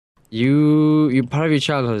You part of your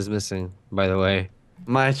childhood is missing, by the way.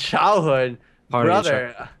 My childhood, Part of your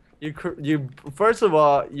child. brother. You. First of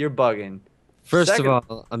all, you're bugging. First of Second,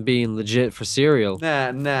 all, I'm being legit for cereal.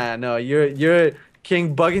 no. You're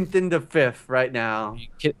King Buggington the Fifth right now.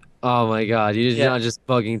 Oh my God, you did Yeah. not just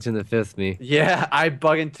Buggington the fifth me. Yeah, I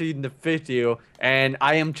Buggington the Fifth you, and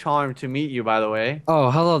I am charmed to meet you. By the way, Oh,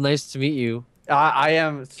 hello, nice to meet you. I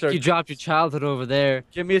am You Sir. dropped your childhood over there,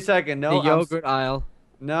 Give me a second. the No, yogurt aisle.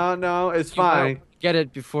 no. It's You might fine. want to get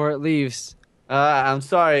it before it leaves. I'm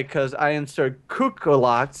sorry, cause I am Sir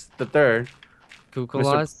Kukalot the Third, Mr.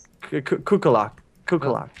 Kukalas? Kukalok. What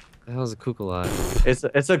Kukalok. the hell's a kukalas?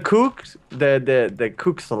 It's a kook. The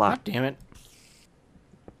kook's a lot. God damn it.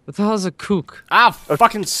 What the hell's a kook? Ah,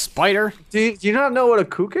 fucking spider. Do you not know what a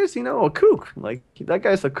kook is? You know a kook. Like that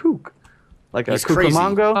guy's a kook. Like a He's crazy.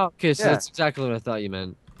 cucamongo. Oh, okay, so Yeah. that's exactly what I thought you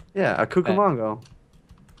meant. Yeah, a cucamongo.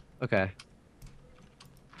 Okay.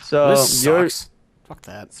 So This you're sucks. Fuck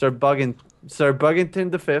that. Sir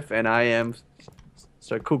Buggington the Fifth, and I am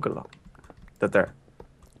Sir Kukalok the Third.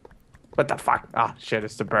 What the fuck? Ah, shit!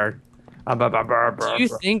 It's the bird. Do you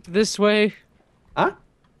think this way? Huh?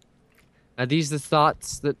 Are these the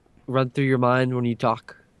thoughts that run through your mind when you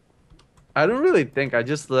talk? I don't really think. I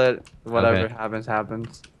just let whatever Okay.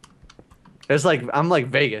 happens. It's like I'm like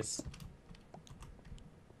Vegas.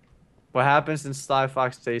 What happens in Sly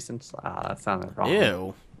Fox stays in Sly. Ah, that sounded wrong.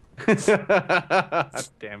 Ew.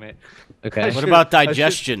 Damn it. Okay. I What should- about I should-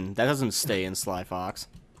 digestion? That doesn't stay in Sly Fox.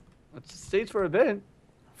 It stays for a bit.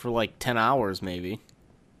 For like 10 hours, maybe.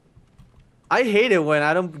 I hate it when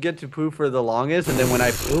I don't get to poop for the longest, and then when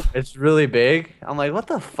I poop, it's really big. I'm like, what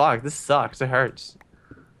the fuck? This sucks. It hurts.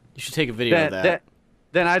 You should take a video of that.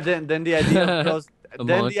 Then the idea goes. A Then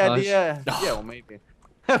the montage. idea. Yeah, well, maybe.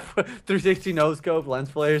 360 no scope lens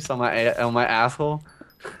flares on my asshole.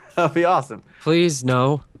 That'd be awesome. Please,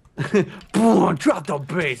 no. Boom! Drop the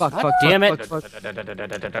bass. Fuck, fuck, Damn fuck, it. fuck,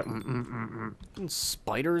 fuck.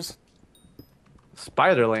 Spiders?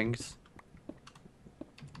 Spiderlings.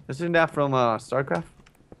 Isn't that from StarCraft?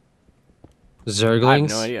 I have Zerglings?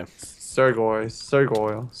 no idea.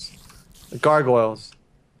 Gargoyles. Gargoyles.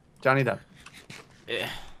 Johnny Depp. Eh.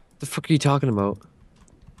 The fuck are you talking about?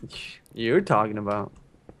 You're talking about.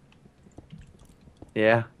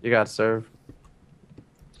 Yeah, you got served.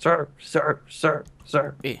 Serve.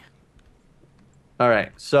 Eh. All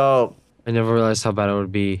right, so I never realized how bad it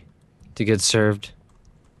would be to get served.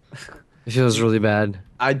 It feels really bad.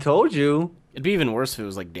 I told you, It'd be even worse if it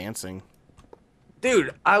was like dancing.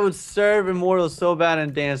 dude, I would serve Immortal so bad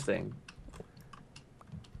in dancing.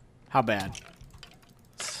 How bad?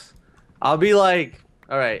 I'll be like,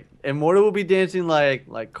 all right, Immortal will be dancing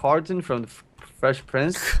like Carlton from Fresh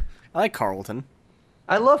Prince. I like Carlton.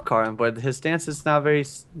 I love Carlton, but his dance is not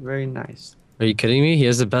very nice. Are you kidding me? He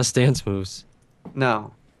has the best dance moves.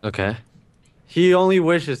 No. Okay. He only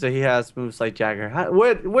wishes that he has moves like Jagger.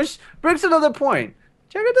 Which brings another point.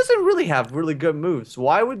 Jagger doesn't really have really good moves.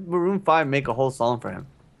 Why would Maroon 5 make a whole song for him?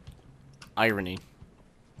 Irony.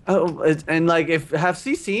 Oh, and like, have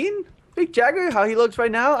you seen Mick Jagger, how he looks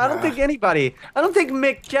right now? I don't think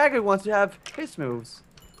Mick Jagger wants to have his moves.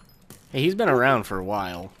 Hey, he's been around for a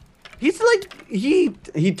while. He's like, he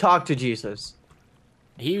talked to Jesus.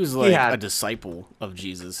 He was like had- a disciple of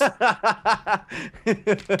Jesus.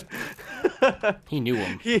 He knew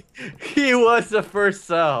him. He was the first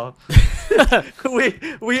cell.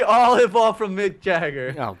 we all evolved from Mick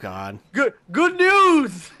Jagger. Oh God. Good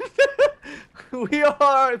news. We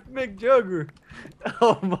are Mick Jagger.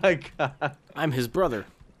 Oh my god. I'm his brother.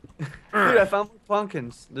 Dude, I found more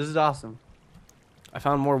pumpkins. This is awesome. I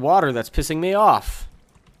found more water that's pissing me off.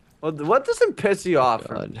 Well, what doesn't piss you off,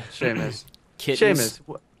 God. Seamus? Kittens. Seamus,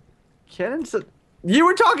 what? Kittens? You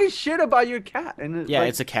were talking shit about your cat, and Yeah, like,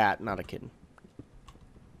 it's a cat, not a kitten.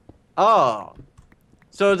 oh.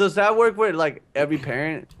 So does that work with like every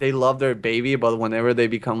parent? They love their baby, but whenever they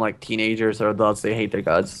become like teenagers or adults, they hate their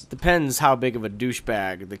guts. Depends how big of a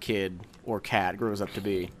douchebag the kid or cat grows up to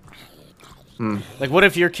be. Hmm. Like, what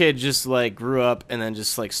if your kid just like grew up and then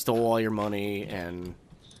just like stole all your money and?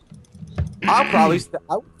 I'll probably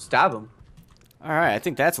I would stab him. All right, I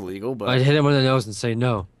think that's illegal, but I'd hit him in the nose and say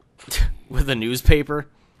no. with a newspaper,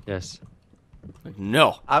 Yes. like,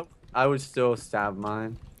 no. I would still stab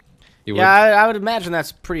mine. You Yeah, I would imagine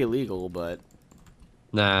that's pretty illegal, but would?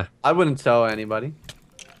 Nah. I wouldn't tell anybody.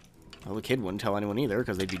 well, the kid wouldn't tell anyone either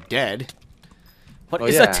because they'd be dead. What Oh,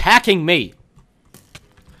 is yeah. attacking me?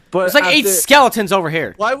 But There's like 8 skeletons over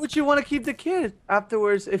here. Why would you want to keep the kid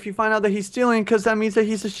afterwards if you find out that he's stealing? Because that means that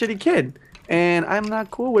he's a shitty kid, and I'm not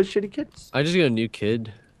cool with shitty kids. I just got a new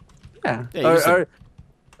kid. Yeah. Yeah, you said-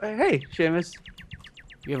 Hey, Seamus.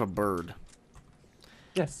 You have a bird.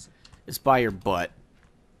 Yes. It's by your butt.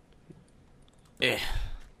 Eh.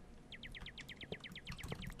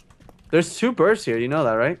 There's 2 birds here. You know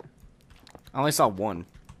that, right? I only saw one.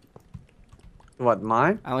 What,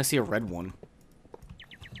 mine? I only see a red one.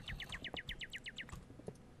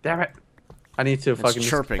 Damn it. I need to It's fucking...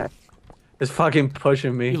 chirping. It's fucking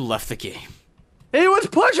pushing me. You left the game. He was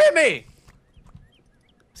pushing me!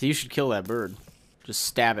 So you should kill that bird. Just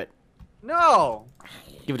stab it. No!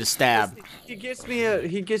 Give it a stab. He gives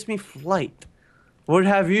me flight. What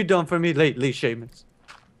have you done for me lately, Seamus?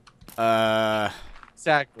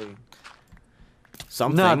 Exactly.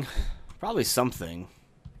 Something. Nothing. Probably something.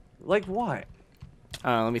 Like what?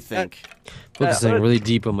 Let me think. Focusing really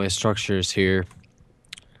deep on my structures here.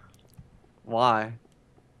 Why?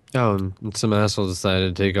 Oh, and some asshole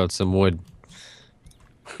decided to take out some wood.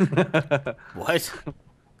 I What?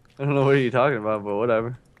 don't know what you're talking about, but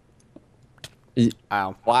whatever.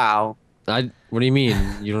 Ow. Wow. What do you mean?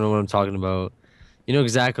 You don't know what I'm talking about? You know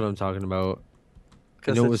exactly what I'm talking about.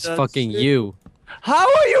 I know it was fucking you. How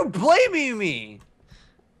are you blaming me?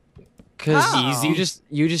 Cause How?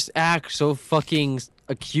 you just act so fucking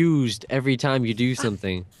accused every time you do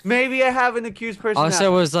something. Maybe I have an accused person. All I said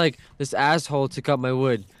was like, this asshole took out my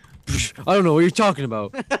wood. I don't know what you're talking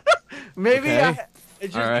about. Maybe Okay.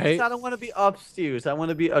 it's just All right. because I don't want to be accused. I want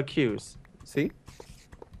to be accused. See?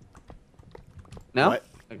 No? What?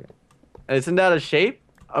 Okay. Isn't that a shape?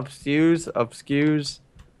 Obtuse. Obtuse?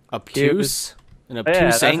 An Yeah, obtuse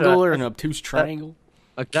that's angle what or an obtuse triangle?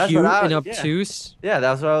 That's Acute what I- and yeah. obtuse. Yeah,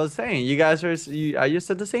 that's what I was saying. You guys are. I just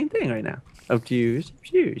said the same thing right now. Obtuse.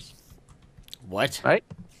 What? Right?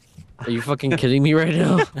 Are you fucking kidding me right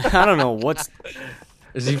now? I don't know what's...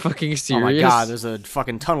 Is he fucking serious? Oh my god, there's a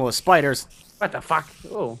fucking tunnel of spiders. What the fuck?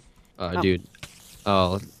 Oh. Oh, dude.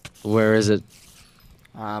 Oh, where is it?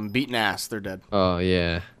 Beating ass. They're dead. Oh,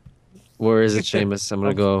 yeah. Where is it, Seamus? I'm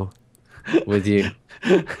gonna go with you.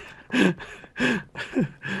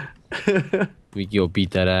 We go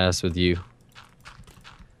beat that ass with you.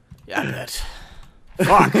 Yeah, I bet.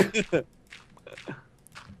 Fuck.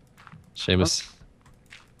 Seamus,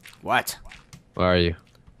 What? where are you?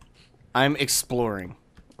 I'm exploring.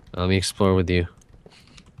 Let me explore with you.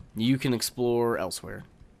 You can explore elsewhere.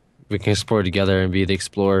 We can explore together and be the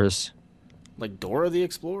explorers. Like Dora the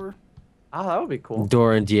Explorer? Oh, that would be cool.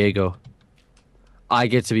 Dora and Diego. I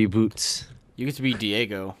get to be Boots. You get to be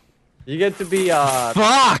Diego. You get to be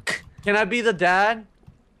Fuck! Can I be the dad?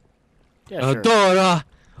 Yeah, sure. Dora!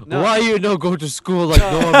 No. Why you no go to school like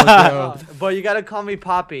normal girl? But you gotta call me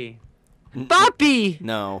Papi. Papi!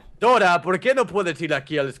 No. Dora, ¿por qué no puedes ir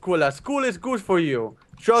aquí a la escuela? School is good for you.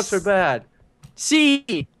 Drugs are bad.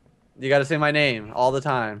 Si! You gotta say my name all the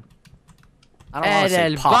time. I don't want to say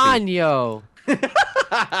el Poppy. baño.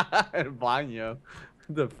 El baño.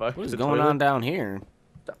 What the fuck? What is The going toilet? on down here?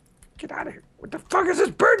 Get out of here. What the fuck is this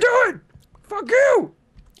bird doing? Fuck you!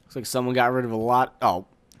 Looks like someone got rid of a lot. Oh.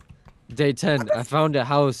 Day 10. I found a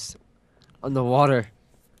house on the water.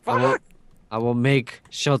 Fuck! I will make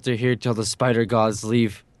shelter here till the spider gods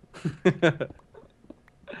leave.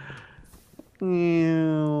 I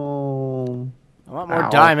want more Ow.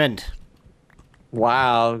 diamond.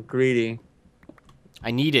 Wow, greedy.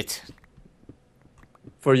 I need it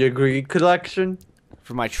For your greed collection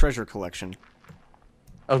for my treasure collection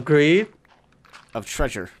of greed? of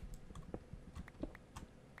treasure.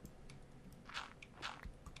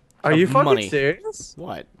 Are Of you fucking money. serious?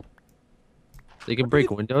 What? They can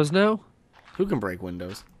break windows now? Who can break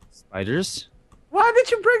windows? Spiders? Why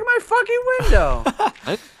did you break my fucking window? I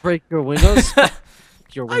didn't break your windows.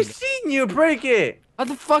 Your I window. seen you break it. How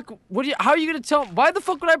the fuck? How are you gonna tell? Why the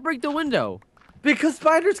fuck would I break the window? Because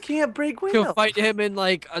spiders can't break windows. You'll fight him in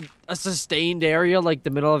like a sustained area, like the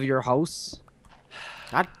middle of your house.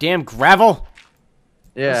 God damn gravel!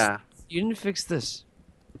 Yeah, You didn't fix this.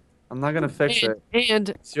 I'm not gonna fix it.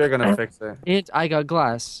 And You're gonna fix it. I got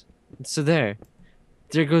glass. So there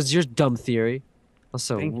goes your dumb theory.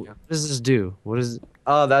 Also, Thank what you. does this do? What is?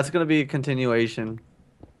 Oh, that's gonna be a continuation.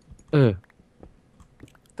 Uh,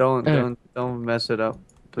 Don't mess it up,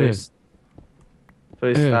 please.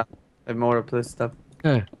 Please stop. Immortal, please stop.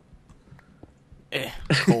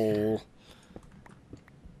 Coal.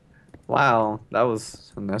 Wow, that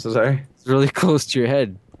was unnecessary. it's really close to your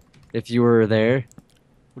head. If you were there,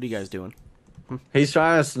 What are you guys doing? He's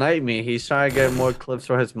trying to snipe me. He's trying to get more clips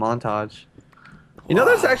for his montage. You know,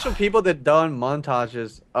 there's actual people that done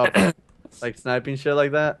montages of like sniping shit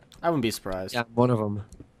like that. I wouldn't be surprised. yeah, one of them.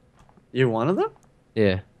 You're one of them?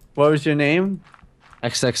 Yeah. What was your name?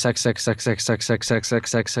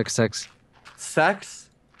 XXXXXXXXXXXXX. Sex?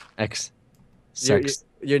 X. Your, Sex.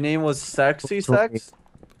 your name was Sexy Don't tell me. Sex?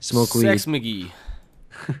 Smoke weed. Sex McGee.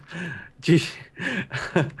 Gee.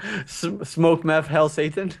 Smoke meth, hell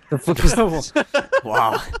Satan. The flip is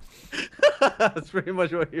Wow. That's pretty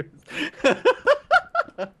much what he was.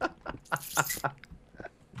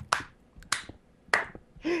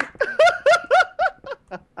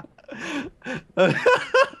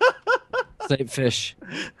 snipe fish.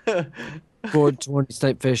 420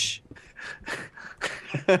 snipe fish.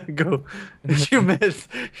 Go. You missed.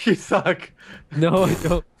 You suck. No, I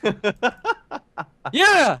don't.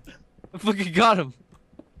 Yeah! I fucking got him.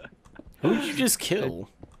 Who did you just kill?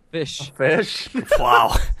 Fish. Fish.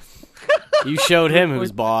 Wow. You showed him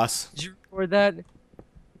who's boss. Did you record that?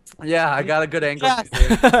 Yeah, I got a good angle. Yeah.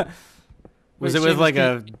 Was Wait, it with Seamus, like can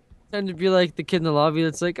a... you pretend to be like the kid in the lobby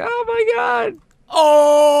that's like, oh my god!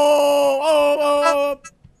 Oh!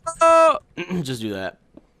 Just do that.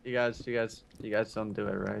 You guys don't do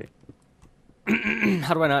it right.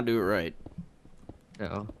 How do I not do it right?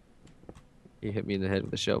 No. He hit me in the head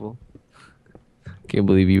with a shovel. Can't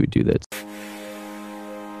believe you would do that.